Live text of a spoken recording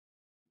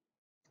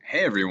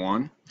Hey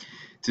everyone.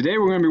 Today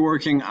we're going to be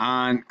working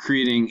on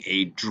creating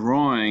a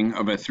drawing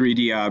of a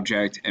 3D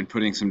object and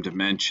putting some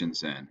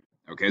dimensions in.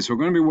 Okay, so we're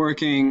going to be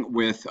working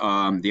with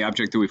the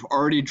object that we've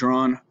already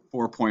drawn,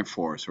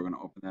 4.4. So we're going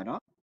to open that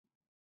up.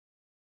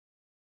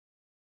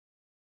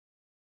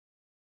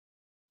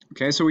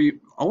 Okay, so we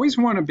always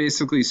want to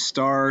basically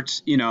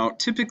start,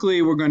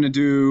 typically we're going to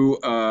do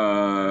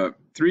a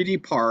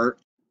 3D part,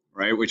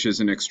 right, which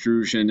is an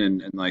extrusion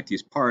and like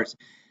these parts.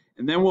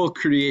 And then we'll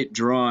create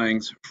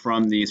drawings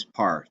from these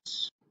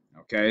parts.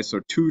 Okay, so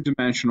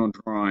two-dimensional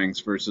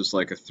drawings versus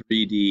like a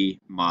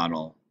 3D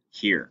model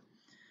here.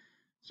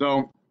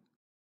 So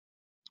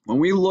when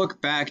we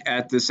look back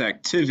at this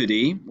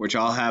activity, which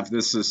I'll have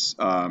this is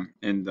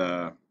in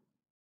the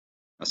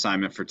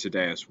assignment for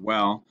today as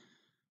well,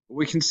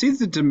 we can see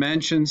the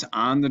dimensions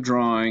on the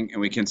drawing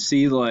and we can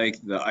see like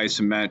the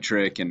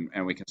isometric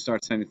and we can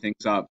start setting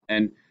things up.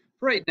 And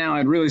right now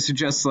I'd really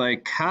suggest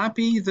like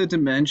copy the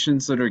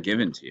dimensions that are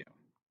given to you.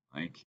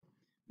 Like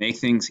make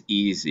things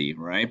easy,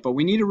 right? But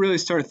we need to really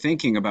start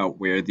thinking about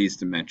where these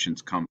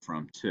dimensions come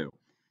from too.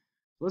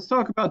 Let's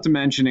talk about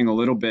dimensioning a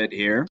little bit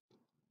here.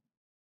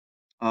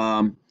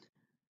 At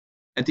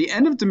the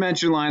end of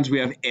dimension lines, we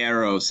have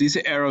arrows. These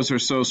arrows are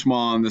so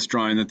small in this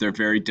drawing that they're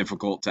very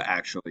difficult to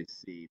actually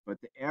see. But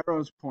the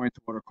arrows point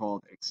to what are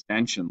called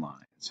extension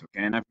lines.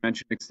 Okay, and I've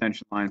mentioned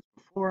extension lines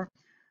before.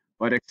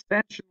 But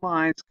extension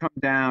lines come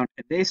down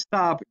and they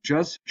stop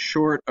just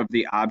short of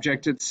the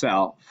object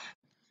itself.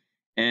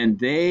 And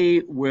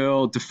they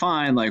will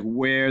define like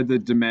where the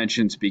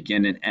dimensions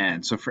begin and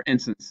end. So for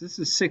instance, this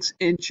is 6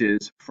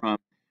 inches from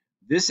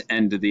this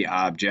end of the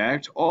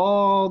object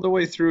all the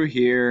way through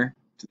here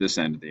to this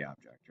end of the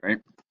object, right?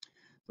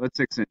 So that's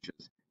 6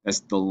 inches. That's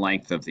the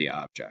length of the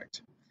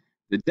object.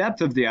 The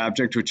depth of the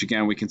object, which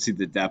again, we can see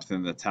the depth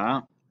in the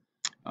top,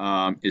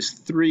 is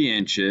 3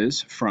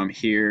 inches from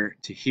here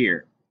to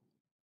here.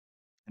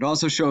 It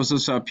also shows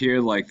us up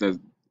here like the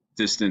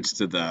distance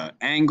to the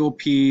angle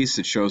piece.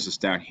 It shows us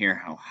down here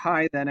how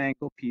high that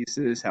angle piece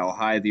is, how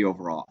high the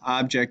overall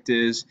object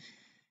is.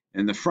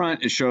 In the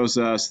front, it shows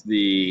us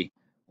the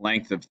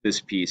length of this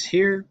piece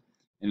here.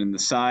 And in the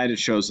side, it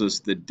shows us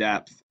the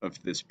depth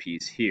of this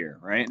piece here,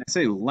 right? And I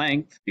say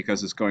length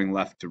because it's going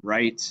left to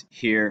right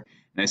here.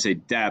 And I say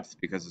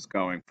depth because it's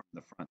going from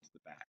the front to the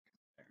back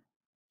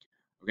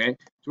there. Okay,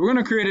 so we're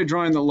going to create a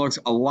drawing that looks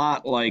a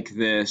lot like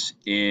this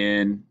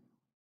in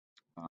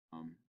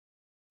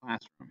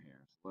classroom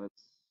here. So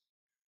let's,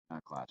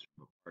 not classroom,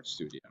 but Art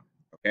Studio.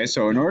 Okay,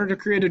 so in order to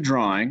create a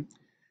drawing,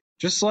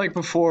 just like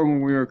before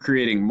when we were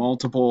creating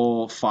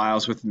multiple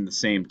files within the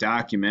same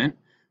document,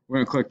 we're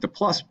going to click the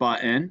plus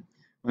button.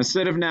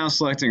 Instead of now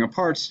selecting a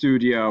Part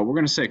Studio, we're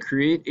going to say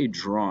create a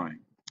drawing.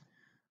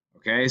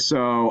 Okay,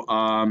 so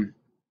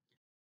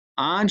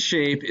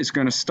OnShape is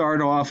going to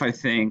start off, I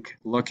think,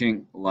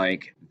 looking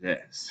like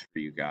this for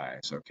you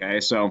guys. Okay,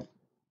 so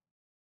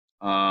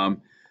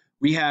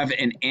we have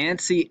an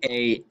ANSI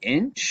A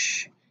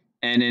inch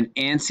and an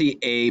ANSI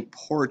A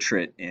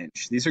portrait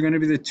inch. These are going to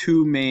be the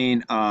two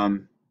main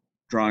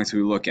drawings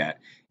we look at.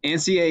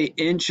 ANSI A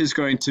inch is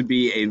going to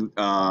be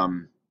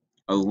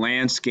a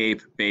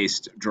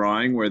landscape-based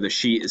drawing where the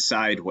sheet is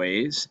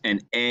sideways,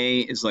 and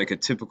A is like a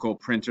typical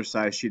printer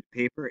size sheet of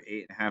paper.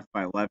 8.5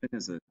 by 11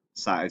 is a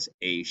size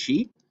A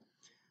sheet.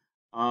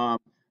 A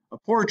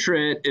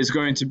portrait is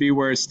going to be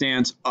where it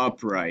stands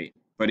upright.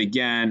 But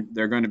again,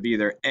 they're going to be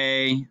either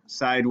A,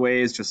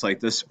 sideways, just like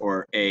this,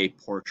 or A,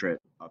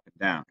 portrait, up and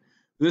down.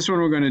 This one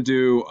we're going to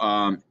do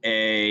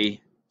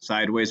A,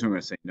 sideways, and we're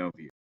going to say no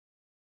view.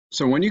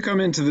 So when you come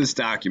into this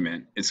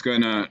document, it's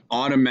going to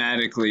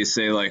automatically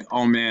say like,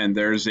 oh man,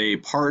 there's a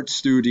Part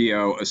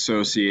Studio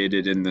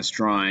associated in this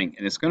drawing,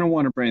 and it's going to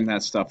want to bring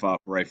that stuff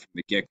up right from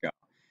the get-go.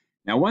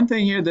 Now, one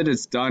thing here that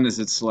it's done is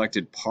it's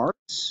selected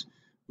parts.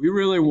 We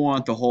really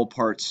want the whole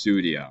Part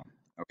Studio.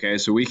 Okay,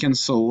 so we can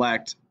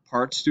select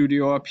Part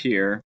Studio up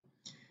here,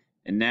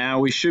 and now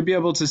we should be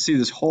able to see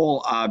this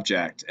whole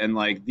object, and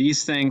like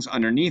these things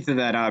underneath of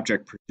that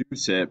object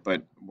produce it,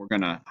 but we're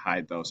going to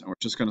hide those and we're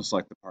just going to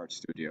select the Part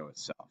Studio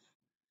itself.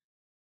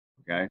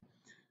 Okay,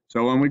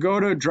 so when we go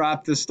to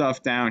drop this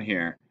stuff down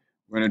here,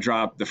 we're going to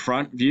drop the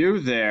front view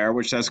there,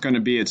 which that's going to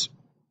be its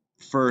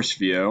first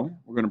view.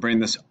 We're going to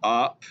bring this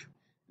up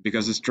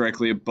because it's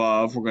directly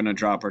above. We're going to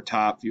drop our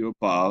top view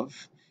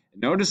above.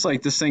 And notice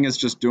like this thing is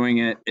just doing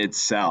it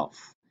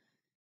itself.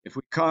 If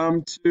we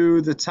come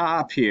to the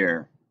top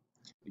here,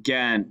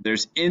 again,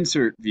 there's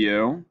insert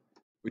view,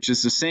 which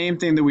is the same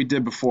thing that we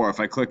did before. If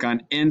I click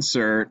on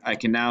insert, I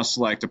can now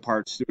select a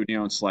Part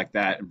Studio and select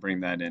that and bring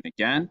that in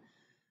again.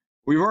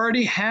 We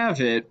already have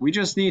it. We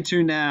just need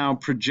to now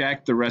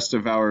project the rest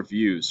of our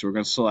views. So we're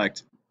going to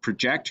select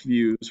project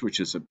views, which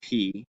is a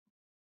P.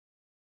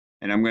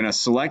 And I'm going to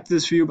select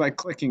this view by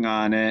clicking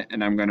on it,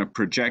 and I'm going to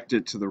project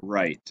it to the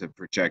right to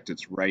project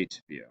its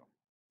right view.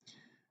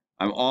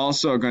 I'm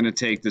also going to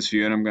take this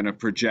view and I'm going to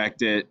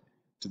project it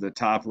to the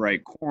top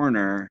right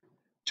corner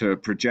to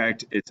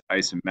project its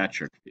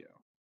isometric view.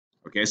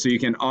 Okay, so you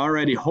can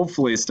already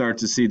hopefully start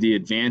to see the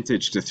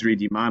advantage to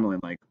 3D modeling.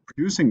 Like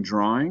producing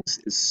drawings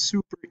is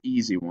super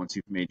easy once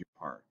you've made your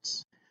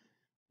parts.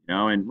 You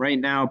know, and right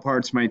now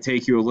parts might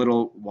take you a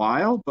little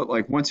while, but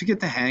like once you get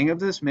the hang of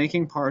this,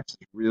 making parts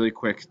is really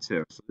quick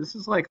too. So this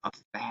is like a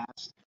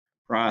fast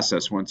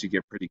process once you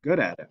get pretty good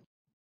at it.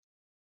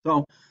 So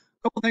a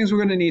couple things we're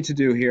going to need to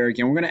do here.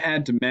 Again, we're going to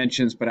add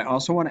dimensions, but I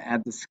also want to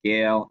add the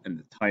scale and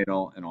the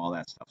title and all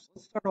that stuff. So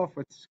let's start off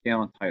with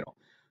scale and title.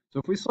 So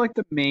if we select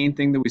the main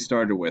thing that we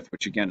started with,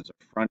 which again is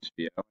a front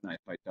view, and if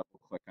I double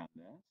click on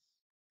this,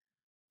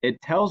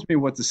 it tells me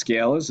what the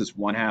scale is. It's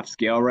 1/2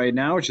 scale right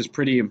now, which is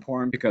pretty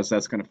important because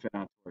that's going to fit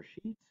onto our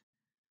sheet.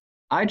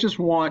 I just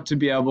want to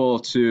be able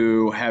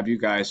to have you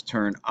guys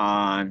turn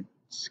on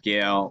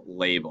scale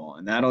label,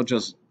 and that'll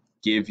just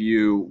give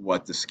you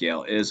what the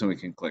scale is, and we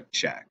can click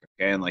check.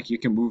 Okay, and like you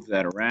can move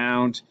that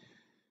around.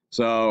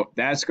 So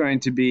that's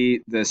going to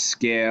be the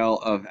scale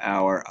of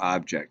our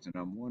object. And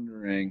I'm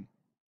wondering,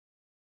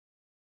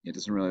 it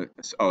doesn't really,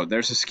 oh,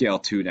 there's a scale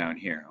 2 down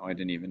here. Oh, I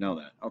didn't even know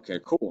that. Okay,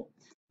 cool.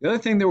 The other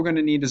thing that we're going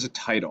to need is a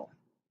title.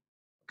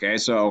 Okay,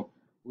 so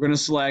we're going to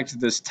select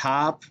this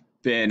top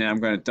bit and I'm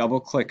going to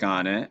double click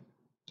on it.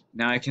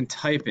 Now I can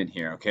type in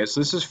here. Okay, so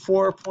this is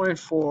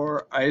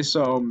 4.4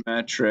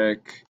 isometric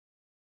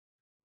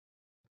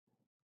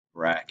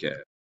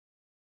bracket.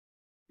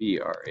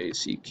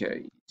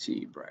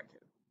 BRACKET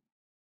bracket.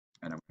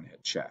 And I'm going to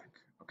hit check.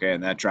 Okay,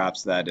 and that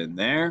drops that in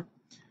there.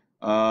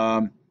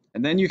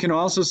 And then you can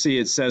also see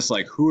it says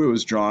like who it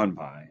was drawn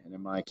by. And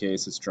in my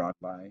case, it's drawn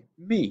by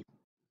me.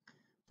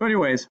 So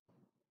anyways,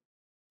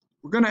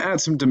 we're going to add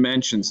some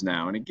dimensions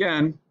now. And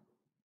again,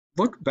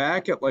 look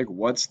back at like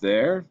what's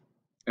there.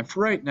 And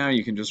for right now,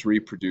 you can just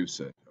reproduce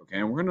it. Okay,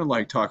 and we're going to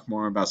like talk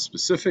more about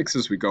specifics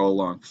as we go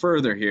along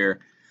further here.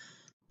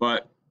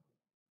 But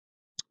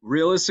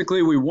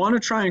realistically, we want to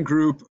try and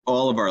group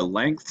all of our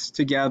lengths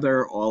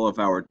together, all of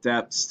our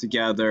depths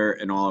together,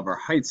 and all of our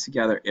heights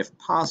together if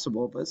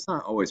possible, but it's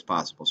not always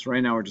possible. So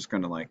right now we're just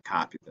going to like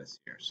copy this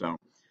here. So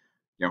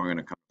yeah, we're going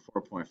to come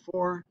to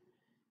 4.4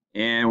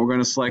 and we're going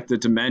to select the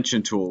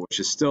dimension tool, which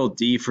is still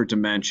D for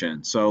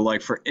dimension. So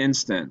like for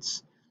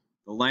instance,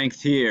 the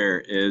length here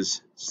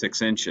is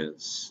 6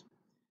 inches.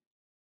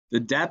 The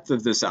depth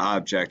of this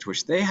object,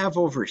 which they have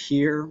over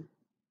here,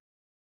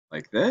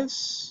 like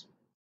this,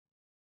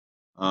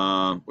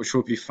 which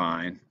will be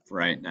fine for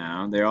right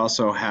now. They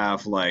also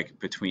have like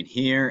between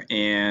here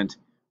and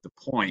the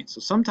point. So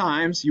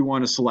sometimes you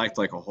want to select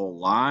like a whole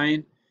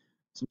line.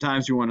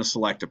 Sometimes you want to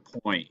select a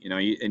point, you know,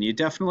 and you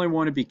definitely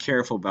want to be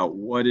careful about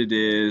what it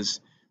is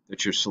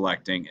that you're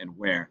selecting and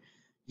where.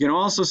 You can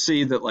also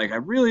see that like I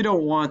really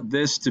don't want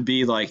this to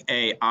be like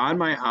on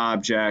my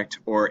object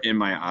or in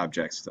my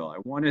object still. I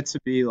want it to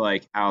be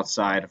like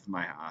outside of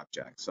my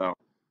object. So I'm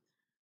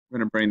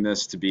going to bring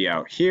this to be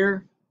out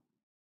here.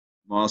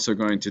 I'm also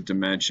going to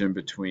dimension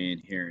between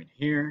here and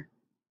here,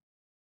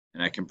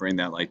 and I can bring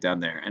that like down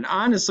there. And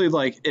honestly,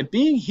 like it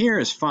being here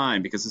is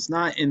fine because it's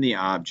not in the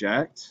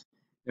object.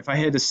 If I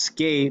hit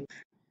escape,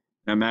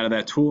 and I'm out of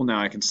that tool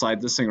now, I can slide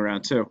this thing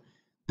around too.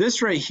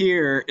 This right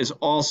here is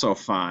also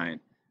fine.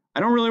 I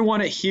don't really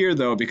want it here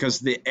though because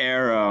the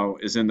arrow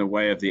is in the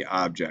way of the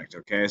object,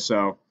 okay?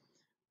 So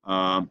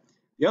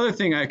the other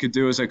thing I could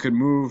do is I could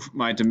move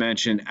my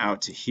dimension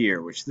out to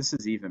here, which this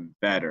is even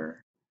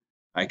better.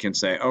 I can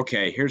say,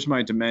 okay, here's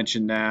my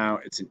dimension now.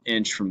 It's 1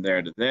 inch from there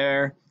to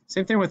there.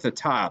 Same thing with the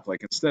top.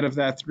 Like instead of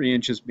that 3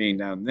 inches being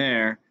down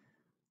there,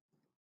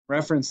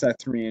 reference that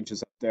 3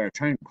 inches up there.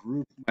 Try and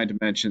group my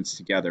dimensions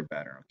together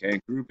better, okay?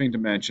 Grouping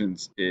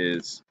dimensions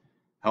is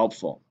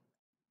helpful.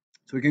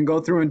 So we can go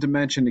through and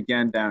dimension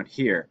again down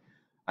here.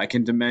 I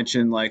can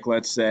dimension like,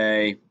 let's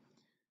say,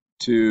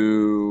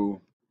 to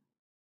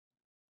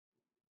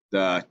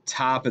the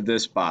top of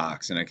this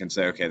box, and I can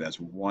say, okay, that's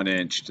 1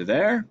 inch to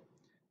there.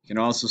 You can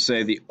also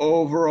say the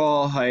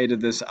overall height of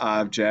this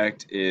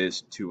object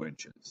is 2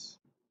 inches.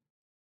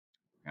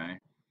 Okay.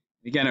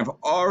 Again, I've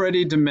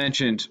already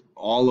dimensioned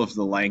all of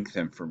the length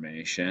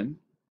information.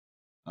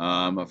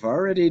 I've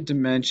already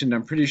dimensioned,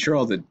 I'm pretty sure,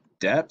 all the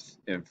depth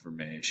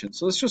information.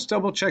 So let's just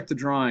double check the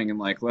drawing and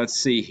like, let's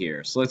see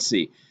here. So let's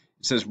see.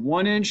 It says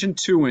 1 inch and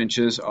 2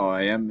 inches. Oh,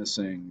 I am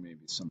missing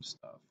maybe some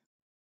stuff.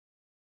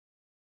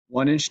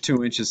 1 inch,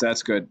 2 inches,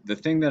 that's good. The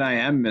thing that I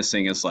am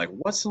missing is like,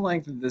 what's the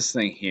length of this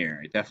thing here?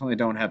 I definitely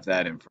don't have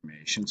that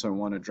information, so I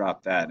want to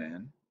drop that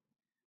in.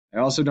 I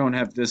also don't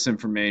have this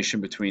information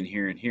between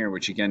here and here,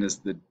 which again is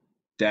the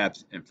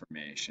depth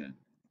information.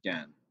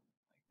 Again,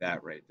 like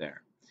that right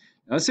there.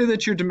 Now let's say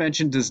that your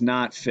dimension does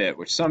not fit,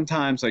 which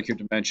sometimes like your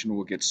dimension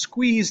will get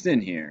squeezed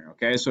in here,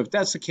 okay? So if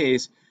that's the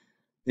case,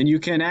 then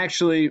you can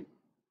actually,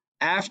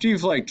 after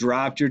you've like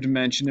dropped your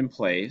dimension in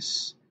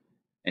place,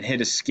 and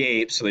hit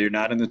escape so that you're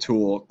not in the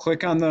tool,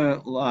 click on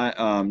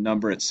the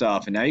number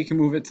itself, and now you can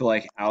move it to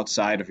like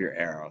outside of your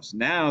arrows.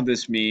 Now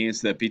this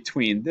means that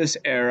between this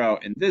arrow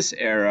and this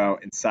arrow,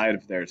 inside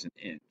of there's 1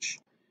 inch.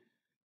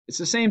 It's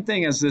the same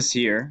thing as this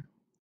here.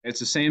 It's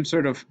the same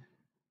sort of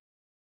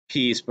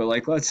piece, but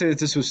like let's say that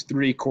this was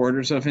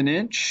 3/4 of an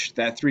inch,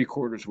 that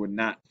 3/4 would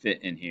not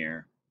fit in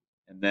here.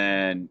 and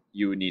then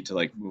you would need to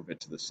like move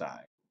it to the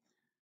side.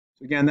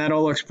 So again, that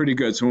all looks pretty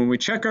good. So when we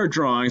check our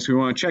drawings, we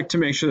want to check to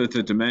make sure that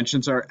the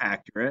dimensions are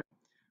accurate.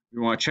 We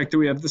want to check that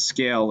we have the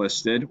scale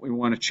listed. We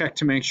want to check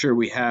to make sure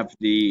we have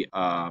the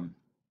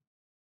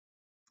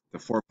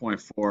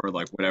 4.4,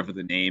 like whatever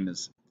the name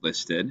is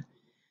listed.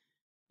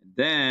 And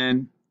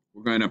then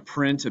we're going to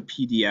print a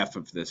PDF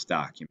of this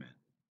document.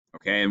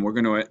 Okay, and we're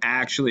going to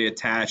actually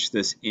attach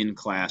this in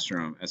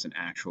Classroom as an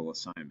actual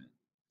assignment.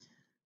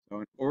 So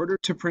in order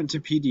to print a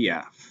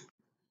PDF,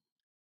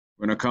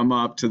 we're going to come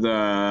up to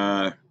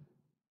the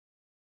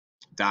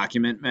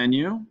document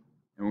menu, and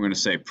we're going to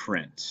say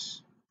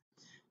print.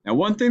 Now,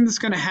 one thing that's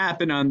going to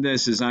happen on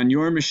this is on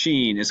your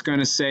machine, it's going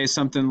to say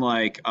something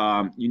like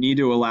you need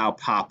to allow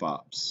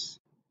pop-ups.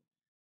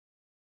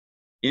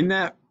 In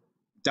that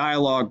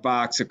dialog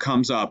box that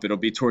comes up, it'll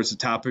be towards the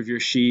top of your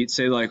sheet,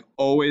 say like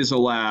always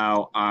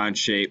allow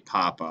OnShape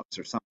pop-ups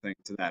or something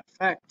to that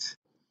effect,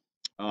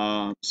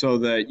 so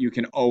that you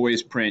can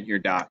always print your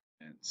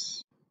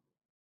documents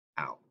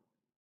out.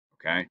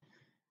 Okay,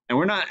 and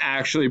we're not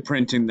actually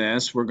printing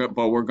this,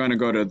 but we're going to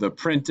go to the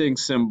printing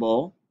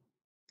symbol,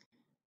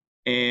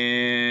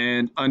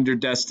 and under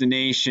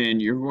destination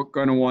you're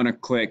going to want to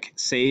click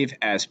save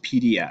as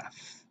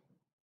PDF,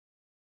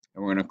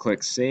 and we're going to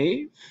click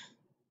save.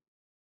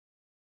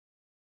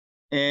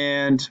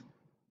 And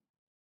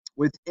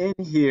within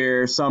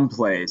here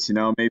someplace,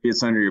 maybe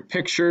it's under your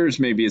pictures,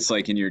 maybe it's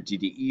like in your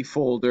DDE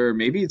folder,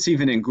 maybe it's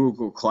even in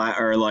Google Class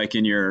or like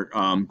in your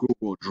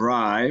Google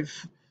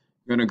Drive.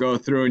 You're going to go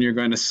through and you're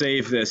going to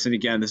save this, and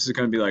again, this is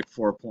going to be like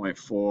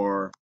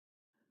 4.4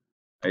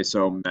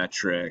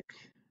 isometric.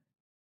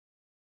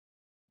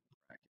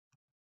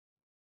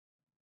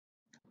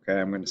 Okay,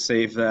 I'm going to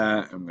save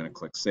that. I'm going to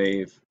click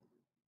save.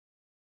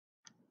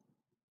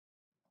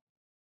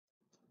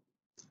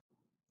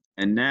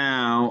 And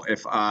now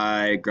if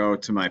I go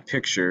to my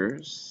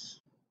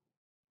pictures,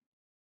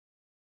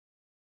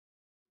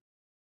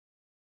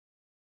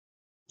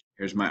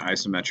 here's my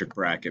isometric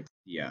bracket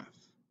PDF.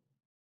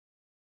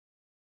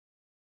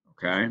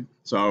 Okay,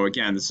 so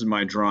again, this is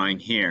my drawing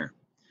here.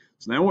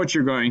 So now what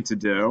you're going to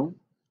do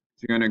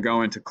is you're going to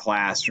go into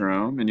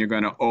Classroom and you're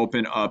going to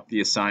open up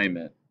the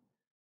assignment,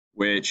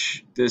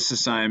 which this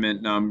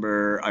assignment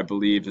number, I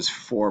believe, is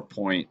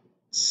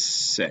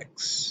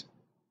 4.6.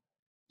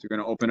 So you're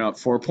going to open up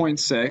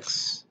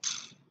 4.6,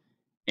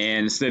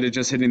 and instead of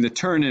just hitting the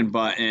turn in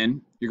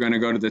button, you're going to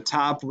go to the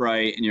top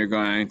right and you're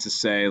going to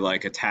say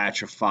like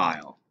attach a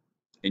file,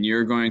 and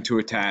you're going to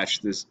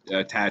attach this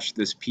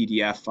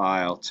PDF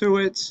file to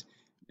it.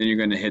 Then you're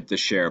going to hit the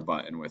share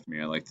button with me,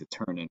 or like the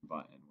turn in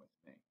button with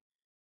me.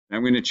 And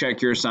I'm going to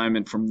check your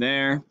assignment from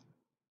there,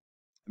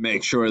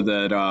 make sure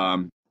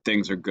that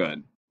things are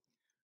good.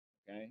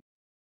 Okay.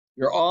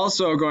 You're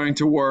also going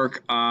to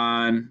work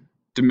on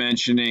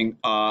dimensioning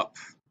up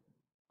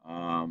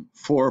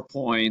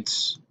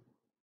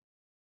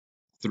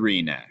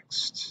 4.3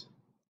 next.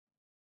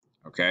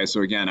 Okay,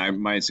 so again, I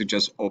might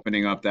suggest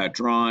opening up that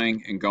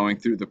drawing and going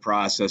through the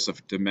process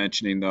of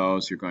dimensioning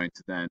those. You're going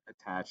to then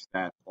attach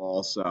that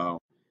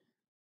also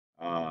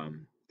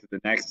to the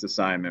next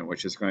assignment,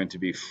 which is going to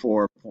be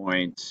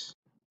 4.7.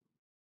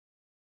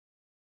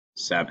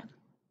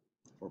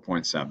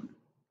 4.7.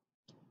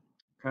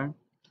 Okay.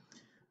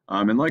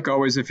 And like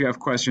always, if you have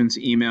questions,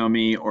 email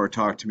me or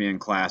talk to me in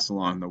class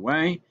along the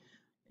way,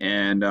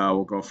 and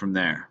we'll go from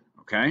there.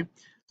 Okay.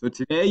 So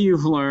today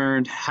you've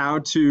learned how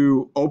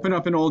to open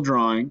up an old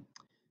drawing,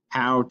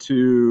 how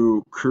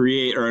to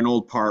create, or an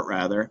old part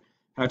rather,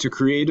 how to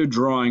create a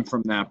drawing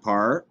from that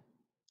part,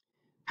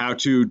 how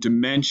to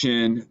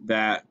dimension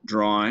that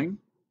drawing,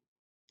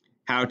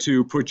 how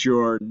to put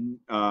your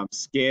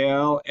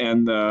scale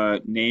and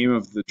the name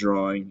of the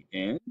drawing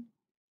in,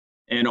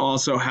 and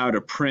also how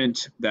to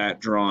print that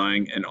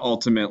drawing and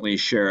ultimately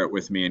share it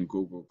with me in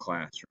Google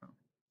Classroom.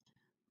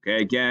 Okay,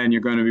 again,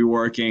 you're going to be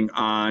working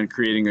on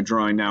creating a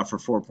drawing now for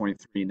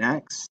 4.3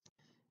 next,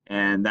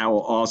 and that will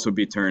also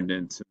be turned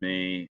into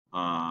me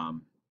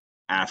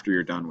after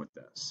you're done with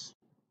this.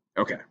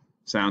 Okay,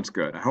 sounds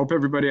good. I hope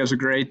everybody has a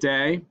great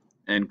day,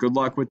 and good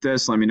luck with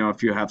this. Let me know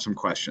if you have some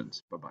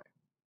questions. Bye-bye.